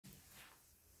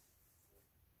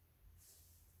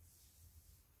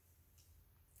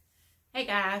Hey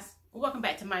guys, welcome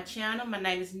back to my channel. My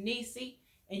name is Nisi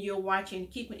and you're watching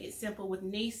Keeping It Simple with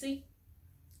Nisi.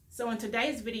 So in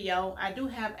today's video, I do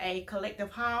have a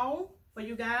collective haul for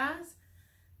you guys.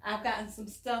 I've gotten some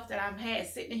stuff that I've had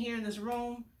sitting here in this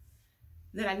room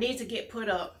that I need to get put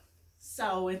up.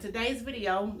 So in today's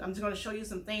video, I'm just going to show you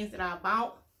some things that I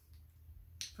bought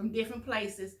from different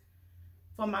places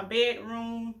for my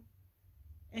bedroom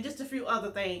and just a few other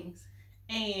things.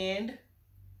 And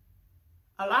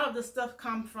a lot of the stuff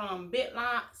come from Big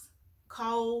Lots,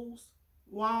 Kohl's,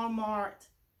 Walmart,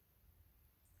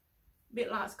 Big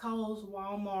Lots, Kohl's,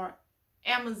 Walmart,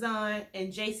 Amazon,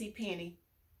 and JCPenney.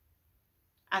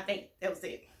 I think that was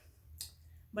it.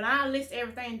 But I'll list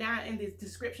everything down in the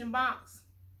description box.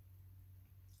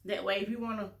 That way, if you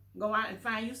want to go out and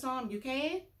find you some, you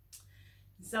can.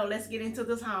 So let's get into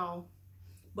this haul.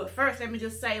 But first, let me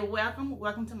just say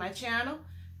welcome to my channel.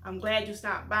 I'm glad you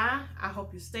stopped by. I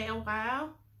hope you stay a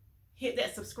while. Hit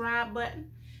that subscribe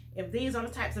button. If these are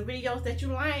the types of videos that you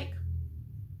like,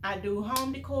 I do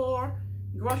home decor,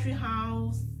 grocery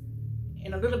hauls,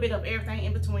 and a little bit of everything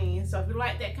in between. So if you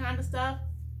like that kind of stuff,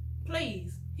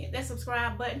 please hit that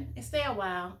subscribe button and stay a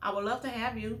while. I would love to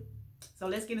have you. So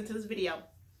let's get into this video.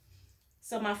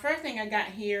 So my first thing I got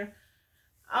here,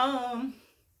 I've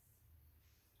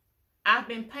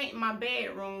been painting my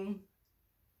bedroom,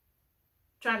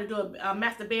 trying to do a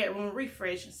master bedroom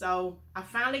refresh. So I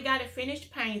finally got it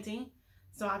finished painting.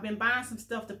 So I've been buying some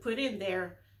stuff to put in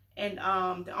there. And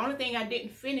the only thing I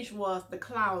didn't finish was the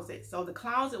closet. So the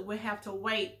closet will have to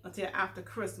wait until after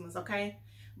Christmas, okay?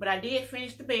 But I did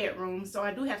finish the bedroom. So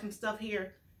I do have some stuff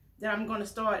here that I'm going to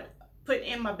start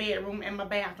putting in my bedroom and my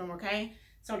bathroom, okay?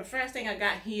 So the first thing I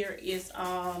got here is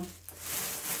I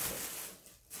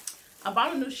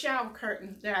bought a new shower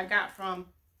curtain that I got from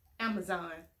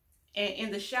Amazon. And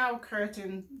in the shower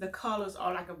curtain, the colors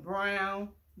are like a brown,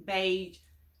 beige,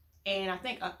 and I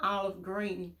think an olive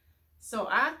green. So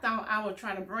I thought I would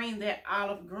try to bring that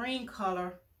olive green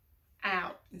color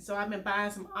out. And so I've been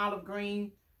buying some olive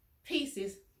green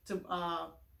pieces to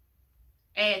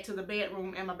add to the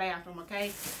bedroom and my bathroom,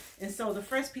 okay? And so the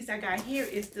first piece I got here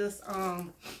is this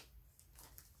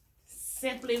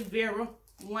Simply Vera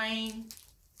Wayne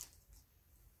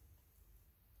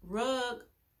rug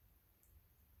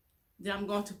that I'm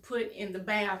going to put in the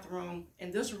bathroom.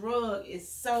 And this rug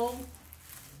is so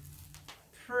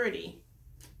pretty.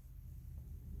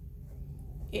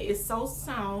 It is so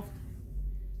soft.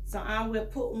 So I will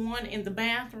put one in the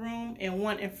bathroom and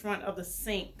one in front of the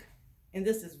sink. And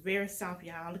this is very soft,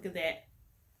 y'all. Look at that.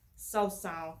 So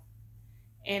soft.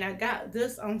 And I got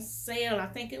this on sale. I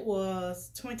think it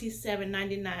was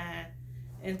 $27.99.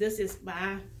 And this is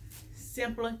by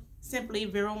Simply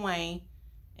Vera Wayne.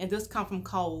 And this comes from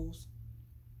Kohl's.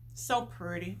 So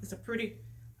pretty. It's a pretty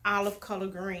olive color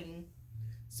green.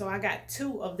 So I got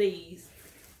two of these.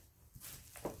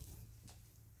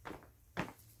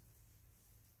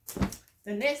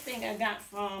 The next thing I got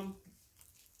from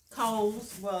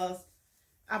Kohl's was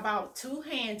I bought 2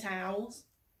 hand towels.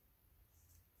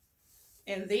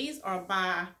 And these are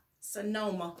by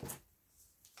Sonoma.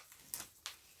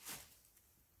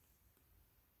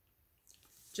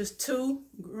 Just 2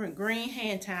 green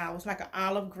hand towels, like an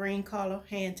olive green color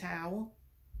hand towel.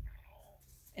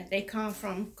 And they come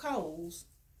from Kohl's.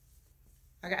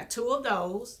 I got 2 of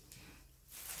those.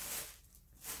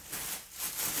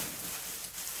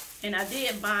 And I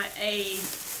did buy a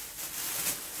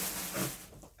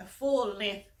full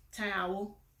length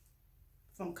towel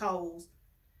from Kohl's.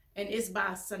 And it's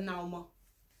by Sonoma.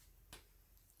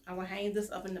 I will hang this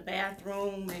up in the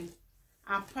bathroom, and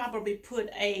I'll probably put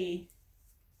a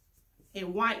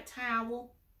white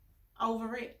towel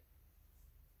over it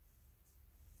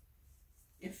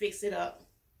and fix it up.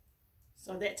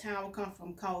 So that towel comes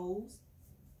from Kohl's.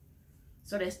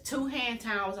 So there's 2 hand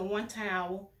towels and 1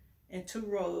 towel and 2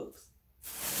 rugs.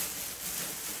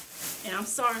 And I'm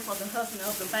sorry for the hustling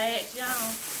of the bags, y'all.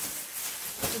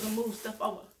 I'm gonna move stuff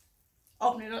over,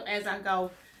 open it up as I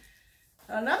go.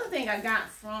 Another thing I got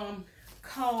from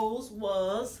Kohl's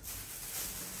was,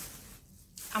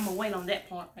 I'm gonna wait on that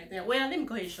part right there. Well, let me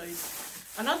go ahead and show you.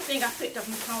 Another thing I picked up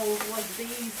from Kohl's was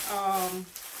these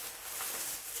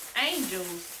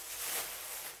angels.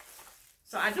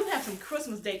 So I do have some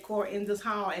Christmas decor in this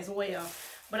haul as well.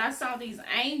 But I saw these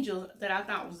angels that I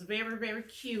thought was very, very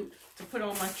cute to put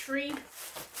on my tree.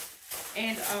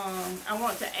 And I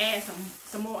want to add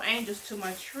some more angels to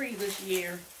my tree this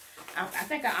year. I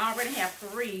think I already have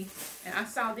 3. And I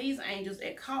saw these angels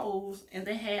at Kohl's. And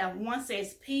they have, one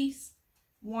says peace,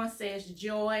 one says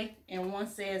joy, and one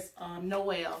says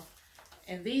Noel.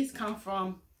 And these come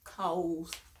from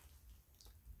Kohl's.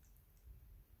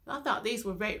 I thought these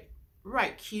were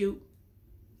right cute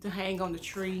to hang on the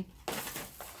tree.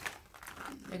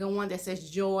 They got one that says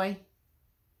joy,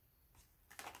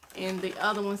 and the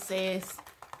other one says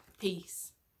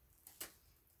peace.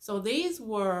 So these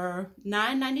were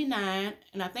 $9.99,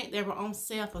 and I think they were on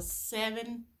sale for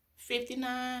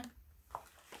 $7.59.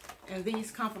 And these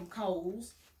come from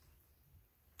Kohl's.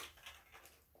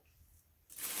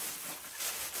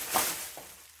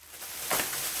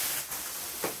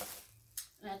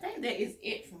 And I think that is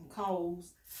it from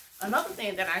Kohl's. Another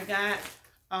thing that I got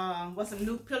was some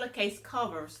new pillowcase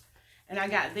covers, and I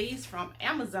got these from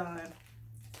Amazon.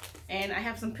 And I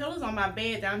have some pillows on my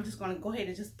bed that I'm just going to go ahead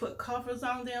and just put covers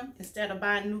on them instead of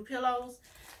buying new pillows.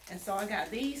 And so I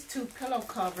got these two pillow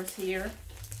covers here.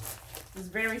 It's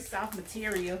very soft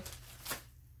material,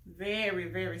 very,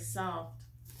 very soft.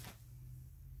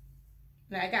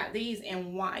 And I got these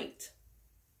in white.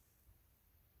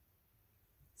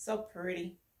 So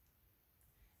pretty.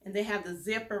 And they have the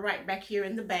zipper right back here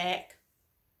in the back.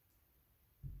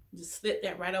 Just slip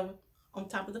that right over on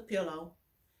top of the pillow.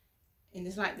 And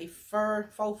it's like the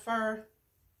faux fur.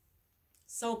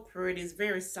 So pretty. It's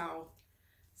very soft.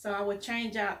 So I would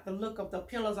change out the look of the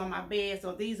pillows on my bed.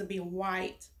 So these will be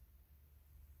white.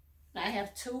 I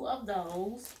have two of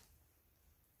those.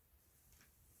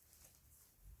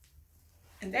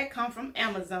 And that come from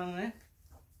Amazon.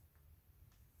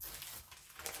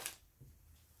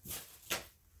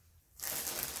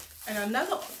 And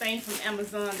another thing from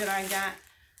Amazon that I got,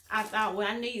 I thought, well,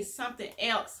 I need something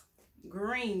else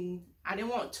green. I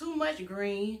didn't want too much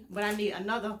green, but I need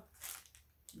another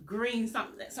green,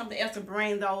 something else to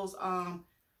bring those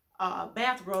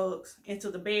bath rugs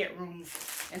into the bedroom.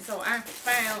 And so I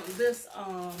found this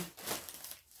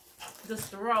this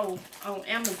throw on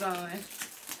Amazon.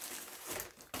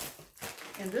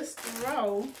 And this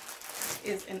throw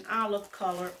is an olive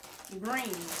color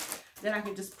green that I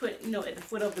can just put, you know, at the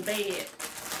foot of the bed.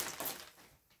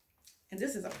 And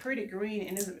this is a pretty green,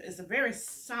 and it's a very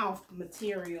soft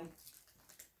material.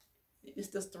 It's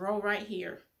this throw right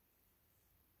here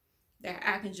that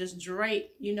I can just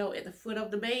drape, you know, at the foot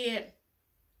of the bed.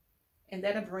 And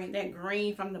that'll bring that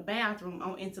green from the bathroom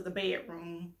on into the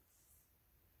bedroom.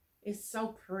 It's so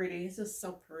pretty. It's just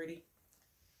so pretty.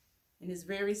 And it's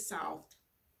very soft.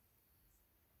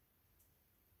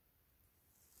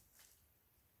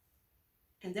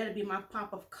 And that'll be my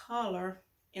pop of color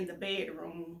in the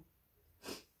bedroom.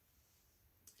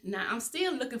 Now I'm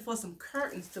still looking for some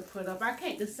curtains to put up. I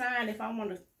can't decide if I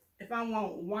want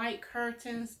white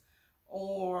curtains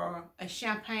or a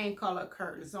champagne color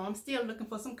curtain. So I'm still looking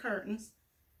for some curtains,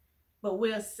 but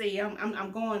we'll see.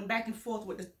 I'm going back and forth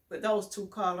with those two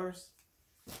colors.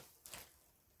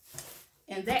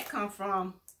 And that comes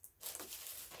from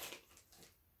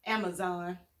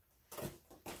Amazon.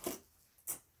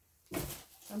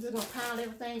 I'm just gonna pile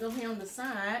everything over here on the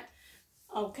side.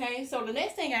 Okay, so the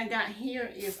next thing I got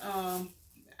here is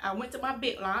I went to my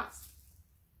Big Lots,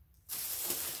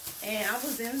 and I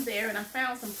was in there and I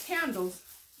found some candles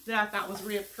that I thought was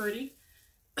real pretty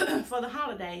for the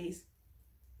holidays.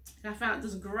 And I found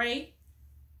this gray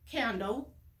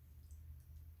candle,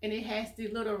 and it has the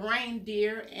little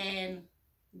reindeer and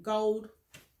gold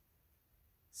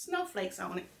snowflakes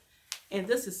on it. And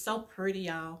this is so pretty,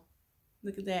 y'all.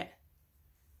 Look at that.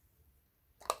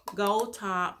 Gold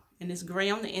top, and it's gray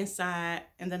on the inside.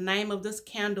 And the name of this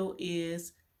candle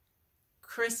is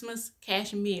Christmas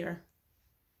Cashmere.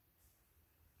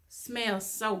 Smells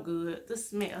so good. This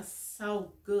smells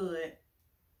so good.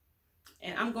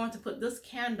 And I'm going to put this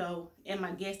candle in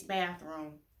my guest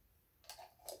bathroom,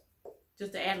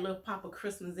 just to add a little pop of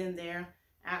Christmas in there.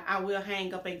 I will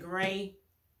hang up a gray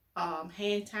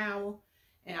hand towel,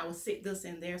 and I will sit this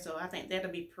in there. So I think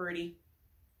that'll be pretty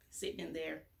sitting in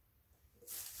there.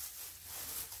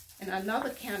 And another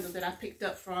candle that I picked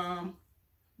up from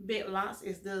Big Lots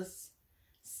is this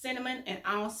cinnamon and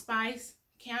allspice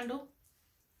candle.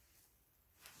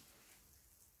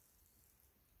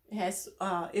 It has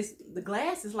the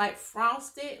glass is like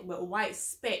frosted with white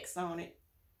specks on it.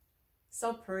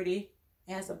 So pretty.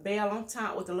 It has a bell on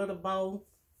top with a little bow.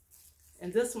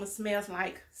 And this one smells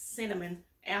like cinnamon,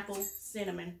 apple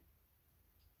cinnamon.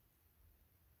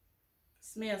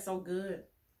 Smells so good.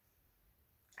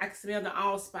 I can smell the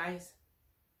allspice.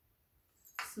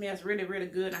 Smells really, really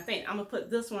good. I think I'm gonna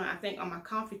put this one, I think, on my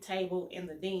coffee table in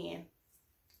the den,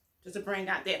 just to bring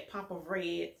out that pop of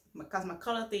red, because my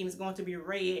color theme is going to be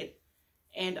red.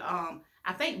 And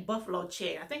I think buffalo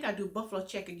check. I think I do buffalo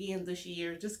check again this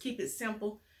year. Just keep it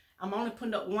simple. I'm only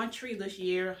putting up one tree this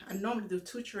year. I normally do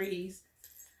 2 trees,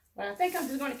 but I think I'm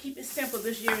just going to keep it simple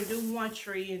this year and do 1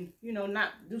 tree, and, you know,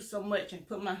 not do so much, and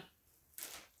put my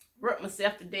worked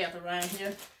myself to death around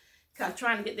here. Because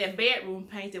trying to get that bedroom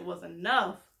painted was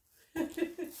enough.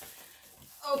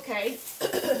 Okay.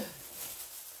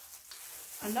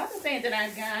 Another thing that I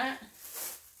got,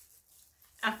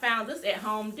 I found this at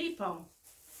Home Depot.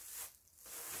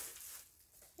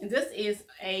 And this is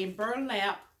a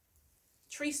burlap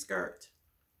tree skirt.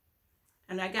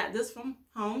 And I got this from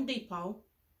Home Depot.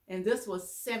 And this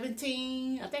was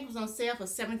 $17, I think it was on sale for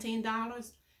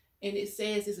 $17. And it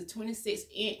says it's a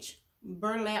 26-inch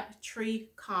burlap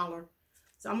tree collar.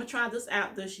 So I'm going to try this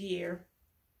out this year.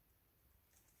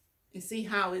 And see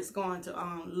how it's going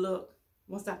to look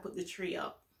once I put the tree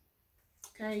up.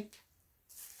 Okay.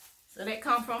 So that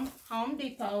come from Home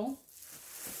Depot.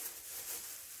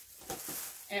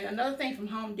 And another thing from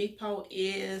Home Depot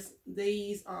is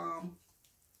these, what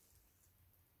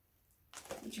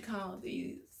you call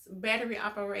these, battery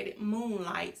operated moon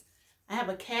lights. I have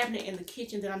a cabinet in the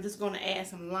kitchen that I'm just going to add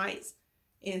some lights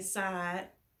inside.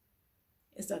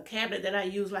 It's a cabinet that I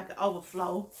use like an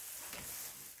overflow.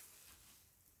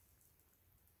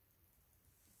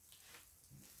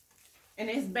 And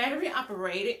it's battery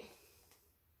operated.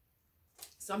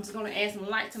 So I'm just going to add some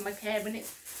light to my cabinet.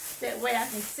 That way I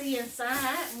can see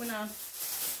inside when I'm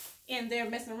in there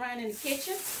messing around in the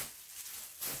kitchen.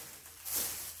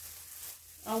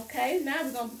 Okay, now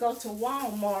we're going to go to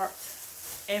Walmart.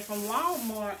 And from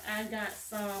Walmart, I got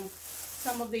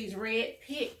some of these red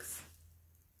picks.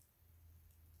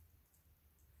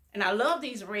 And I love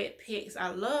these red picks. I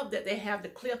love that they have the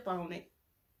clip on it.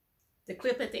 The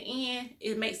clip at the end,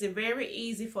 it makes it very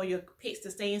easy for your picks to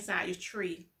stay inside your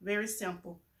tree. Very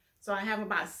simple. So I have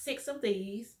about 6 of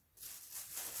these.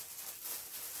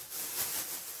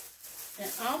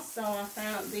 And also I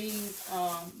found these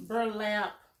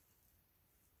burlap,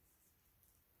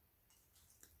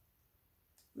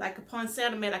 like a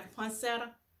poinsettia, made like a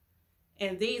poinsettia.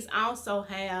 And these also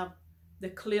have the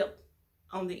clip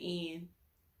on the end.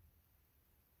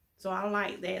 So I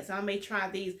like that. So I may try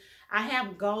these. I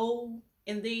have gold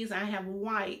in these. I have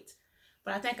white.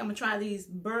 But I think I'm going to try these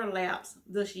burlaps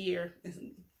this year.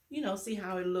 And, you know, see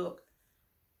how it look.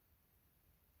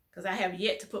 Because I have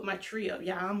yet to put my tree up.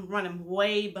 Y'all, I'm running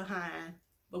way behind.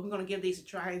 But we're going to give these a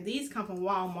try. And these come from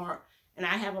Walmart. And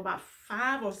I have about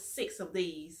 5 or 6 of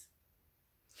these.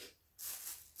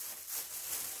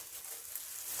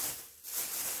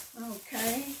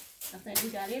 Okay. I think we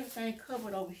got everything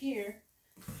covered over here.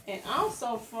 And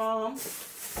also from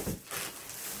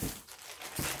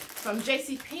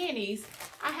JCPenney's,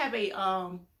 I have a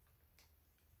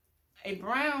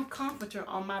brown comforter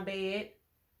on my bed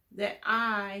that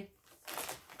I'm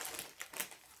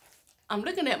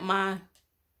looking at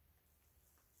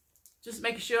just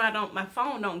making sure my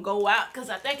phone don't go out,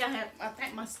 because I think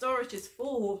my storage is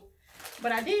full.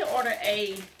 But I did order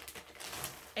a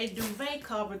duvet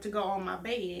cover to go on my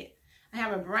bed. I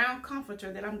have a brown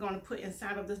comforter that I'm going to put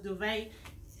inside of this duvet.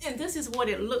 And this is what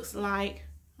it looks like.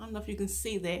 I don't know if you can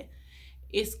see that.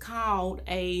 It's called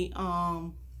a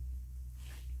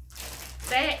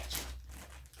thatch.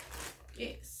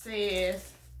 It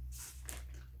says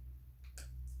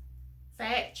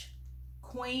Thatch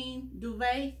Queen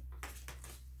Duvet.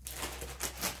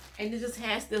 And it just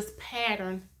has this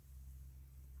pattern.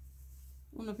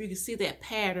 I don't know if you can see that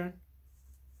pattern.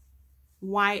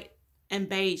 White and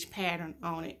beige pattern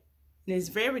on it. And it's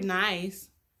very nice.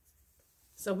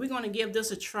 So we're going to give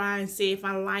this a try and see if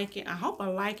I like it. I hope I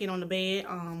like it on the bed.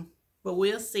 But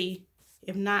we'll see.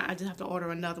 If not, I just have to order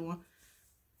another one.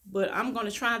 But I'm going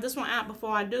to try this one out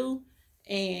before I do.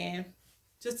 And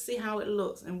just see how it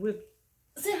looks. And we'll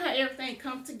see how everything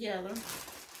comes together.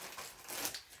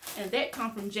 And that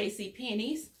comes from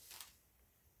JCPenney's.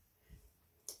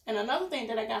 And another thing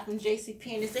that I got from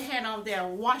JCPenney's, they had on their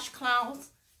washcloths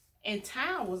and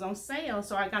towels on sale.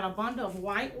 So I got a bundle of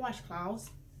white washcloths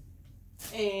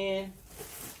and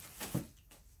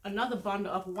another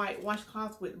bundle of white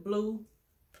washcloths with blue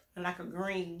and like a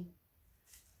green.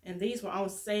 And these were on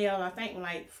sale, I think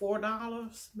like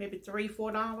 $4, maybe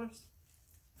 $3-4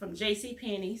 from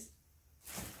JCPenney's.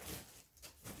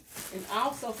 And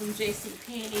also from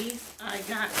JCPenney's, I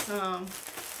got some,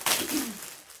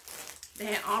 they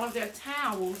had all of their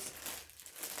towels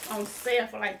on sale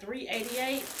for like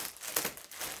 $3.88.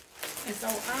 And so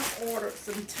I ordered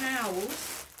some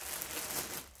towels.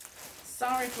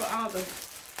 Sorry for all the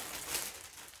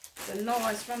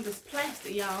noise from this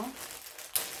plastic, y'all.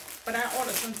 But I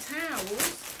ordered some towels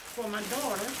for my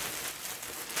daughter.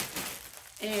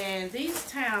 And these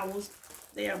towels,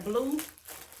 they are blue.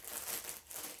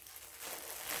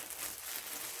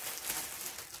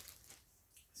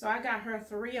 So I got her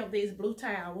 3 of these blue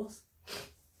towels.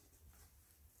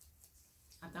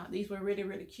 I thought these were really,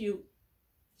 really cute.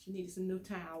 She needed some new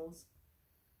towels.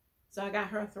 So I got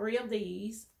her 3 of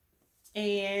these.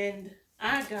 And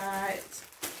I got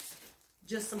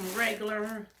just some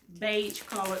regular beige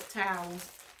colored towels.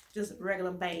 Just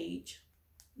regular beige.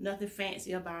 Nothing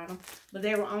fancy about them. But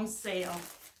they were on sale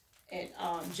at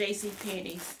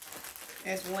JCPenney's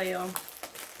as well.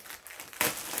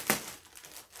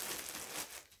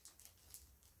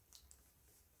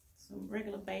 Some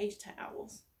regular beige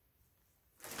towels.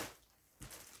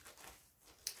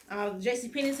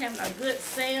 JCPenney's having a good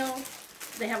sale.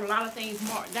 They have a lot of things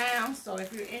marked down. So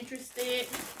if you're interested,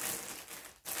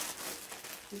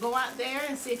 go out there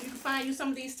and see if you can find you some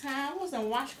of these towels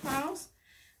and washcloths.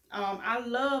 I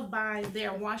love buying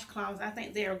their washcloths. I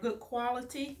think they are good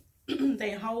quality.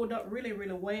 They hold up really,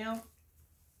 really well.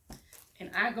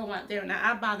 And I go out there, now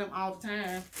I buy them all the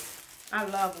time. I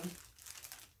love them.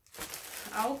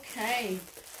 Okay.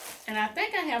 And I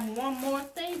think I have one more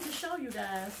thing to show you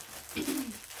guys.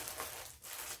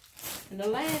 And the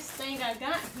last thing I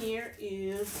got here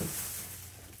is,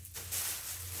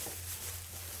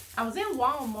 I was in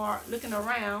Walmart looking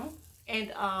around,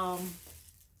 and I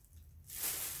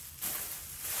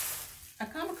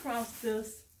come across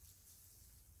this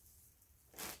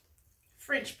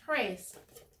French press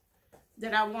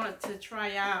that I wanted to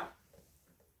try out.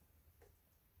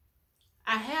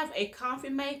 I have a coffee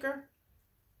maker,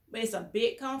 but it's a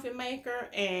big coffee maker,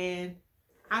 and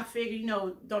I figure, you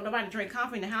know, don't nobody drink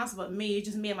coffee in the house but me. It's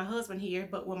just me and my husband here.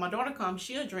 But when my daughter comes,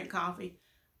 she'll drink coffee.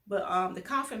 But the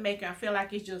coffee maker, I feel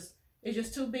like it's just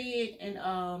too big, and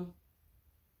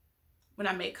when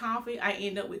I make coffee, I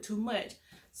end up with too much.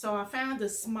 So I found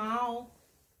this small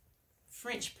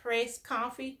French press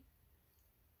coffee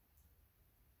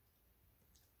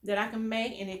that I can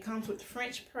make, and it comes with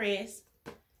French press,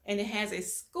 and it has a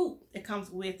scoop that comes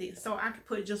with it. So I can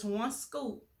put just 1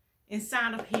 scoop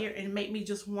inside of here and make me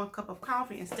just 1 cup of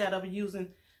coffee instead of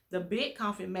using the big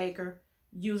coffee maker,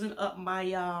 using up my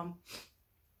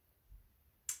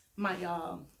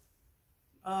the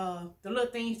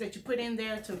little things that you put in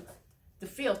there to the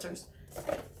filters.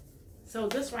 So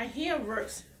this right here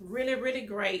works really, really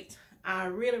great. I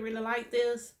really, really like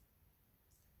this.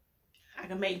 I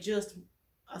can make just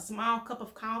a small cup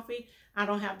of coffee. I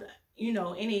don't have to, you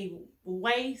know, any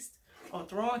waste or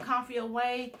throwing coffee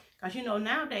away, because you know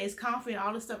nowadays coffee and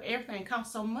all this stuff, everything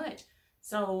costs so much.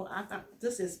 So I thought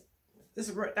this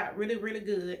worked out really, really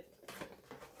good.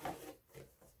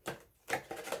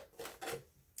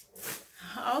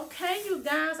 Okay, you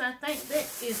guys, I think that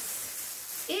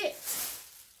is it.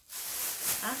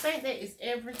 I think that is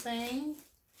everything.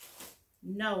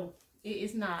 No, it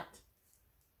is not.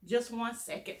 Just 1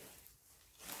 second.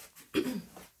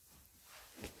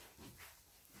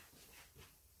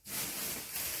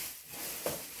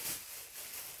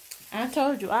 I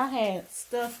told you I had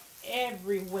stuff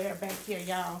everywhere back here,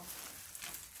 y'all.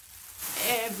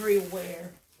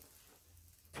 Everywhere.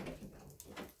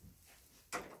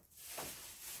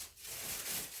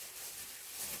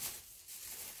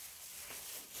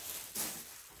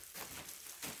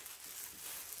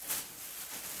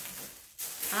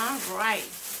 All right.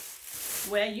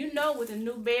 Well, you know, with a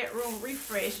new bedroom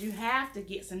refresh, you have to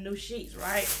get some new sheets,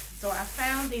 right? So I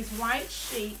found these white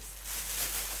sheets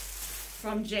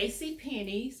from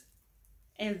JCPenney's,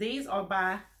 and these are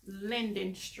by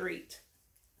Linden Street.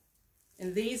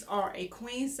 And these are a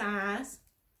queen size,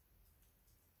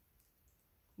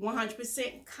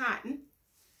 100% cotton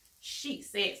sheet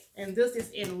sets, and this is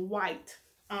in white,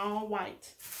 all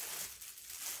white.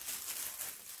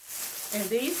 And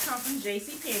these come from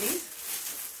JCPenney's.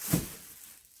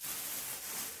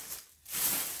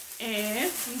 And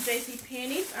from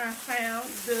JCPenney's, I found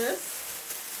this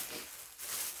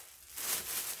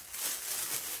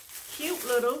cute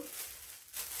little,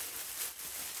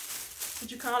 what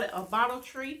you call it, a bottle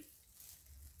tree,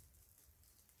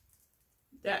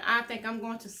 that I think I'm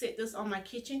going to sit this on my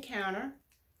kitchen counter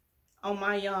on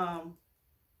my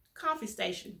coffee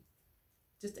station,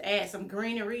 just to add some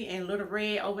greenery and a little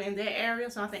red over in that area.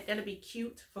 So I think that'll be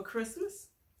cute for Christmas.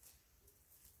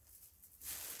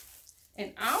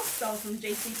 And also from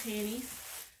JCPenney's,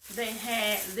 they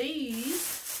had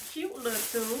these cute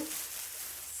little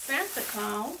Santa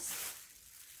Claus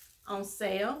on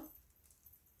sale.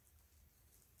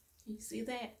 You see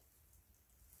that?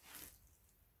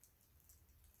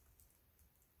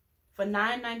 For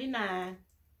 $9.99.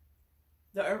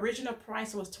 The original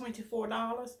price was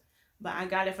 $24, but I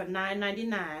got it for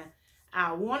 $9.99.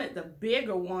 I wanted the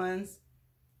bigger ones,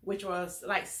 which was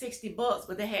like 60 bucks,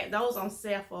 but they had those on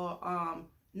sale for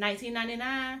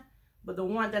 $19.99. But the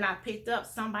one that I picked up,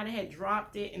 somebody had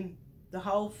dropped it, and the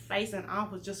whole face and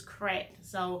off was just cracked.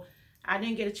 So I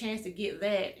didn't get a chance to get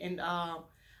that. And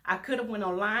I could have went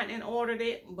online and ordered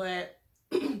it, but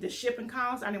the shipping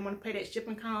costs, I didn't want to pay that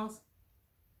shipping cost.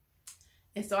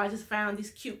 And so I just found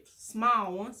these cute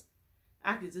small ones.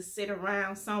 I could just sit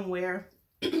around somewhere,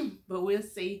 but we'll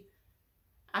see.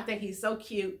 I think he's so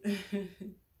cute.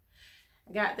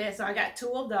 I got that, so I got 2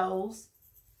 of those.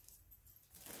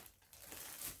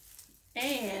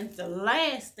 And the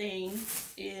last thing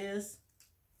is,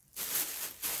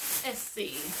 let's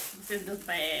see, what's in this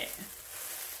bag.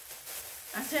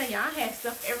 I tell you, I had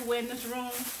stuff everywhere in this room.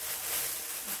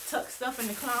 I tucked stuff in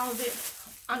the closet,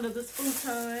 under this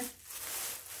futon.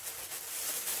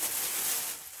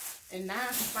 And now I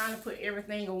can finally put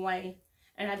everything away.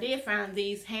 And I did find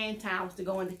these hand towels to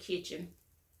go in the kitchen.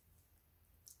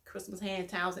 Christmas hand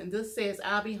towels. And this says,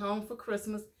 I'll be home for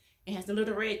Christmas. It has a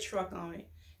little red truck on it.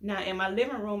 Now in my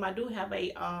living room, I do have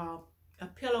a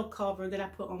pillow cover that I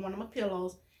put on one of my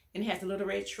pillows. And it has a little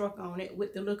red truck on it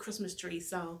with the little Christmas tree.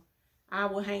 So I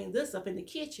will hang this up in the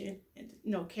kitchen and,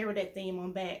 you know, carry that theme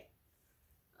on back.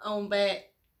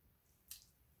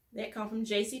 That come from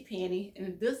JCPenney,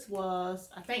 and this was,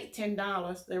 I think,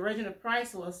 $10. The original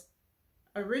price was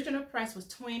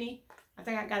 $20. I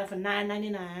think I got it for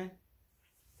 $9.99.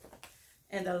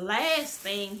 And the last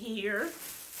thing here,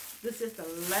 this is the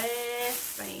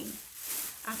last thing.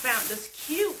 I found this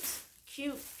cute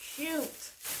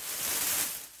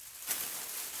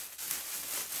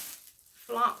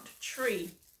flocked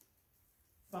tree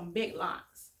from Big Lots.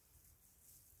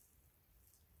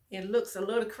 It looks a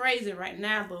little crazy right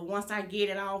now, but once I get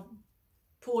it all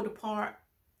pulled apart,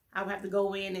 I will have to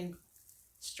go in and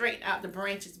straighten out the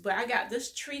branches. But I got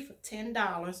this tree for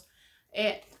 $10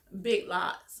 at Big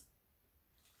Lots.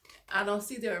 I don't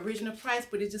see the original price,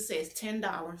 but it just says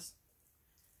 $10.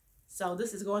 So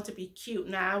this is going to be cute.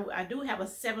 Now, I do have a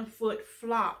 7-foot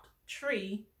flocked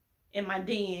tree in my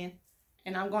den,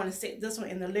 and I'm going to set this one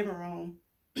in the living room.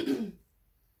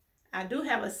 I do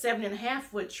have a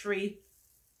 7.5-foot tree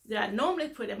that I normally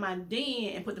put in my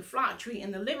den and put the flock tree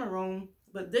in the living room.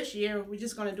 But this year, we're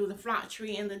just going to do the flock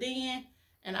tree in the den.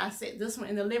 And I set this one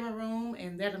in the living room.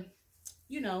 And that'll,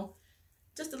 you know,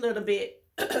 just a little bit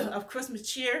of Christmas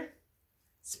cheer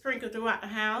sprinkled throughout the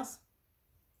house.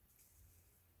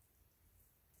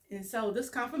 And so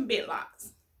this comes from Big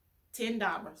Lots.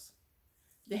 $10.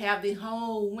 They have the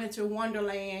whole Winter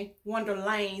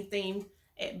Wonderland theme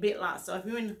at Big Lots. So if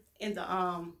you're in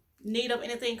the need of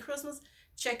anything Christmas,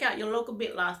 check out your local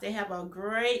Big Lots. They have a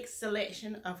great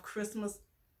selection of Christmas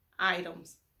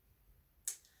items.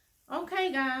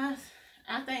 Okay, guys.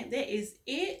 I think that is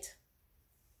it.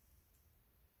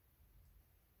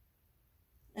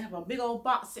 I have a big old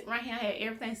box sitting right here. I had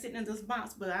everything sitting in this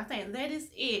box, but I think that is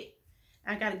it.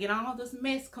 I got to get all this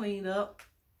mess cleaned up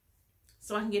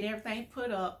so I can get everything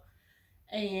put up.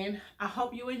 And I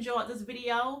hope you enjoyed this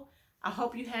video. I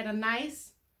hope you had a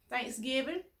nice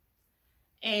Thanksgiving.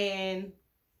 And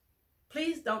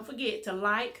please don't forget to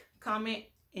like, comment,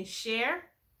 and share.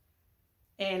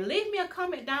 And leave me a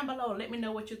comment down below. Let me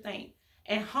know what you think.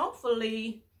 And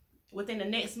hopefully, within the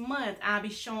next month, I'll be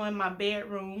showing my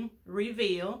bedroom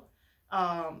reveal.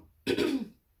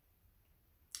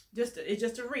 It's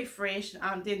just a refresh.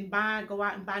 I didn't go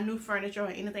out and buy new furniture or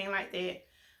anything like that.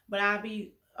 But I'll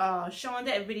be showing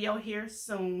that video here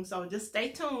soon. So just stay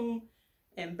tuned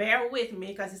and bear with me,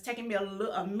 because it's taking me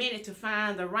a minute to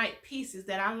find the right pieces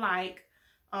that I like,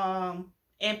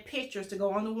 and pictures to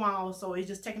go on the wall. So it's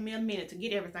just taking me a minute to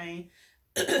get everything.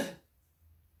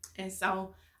 And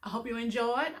so I hope you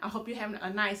enjoyed. I hope you're having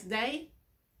a nice day.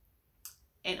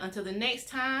 And until the next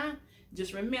time,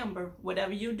 just remember,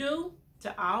 whatever you do,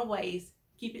 to always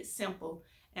keep it simple.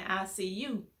 And I'll see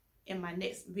you in my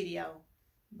next video.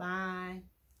 Bye.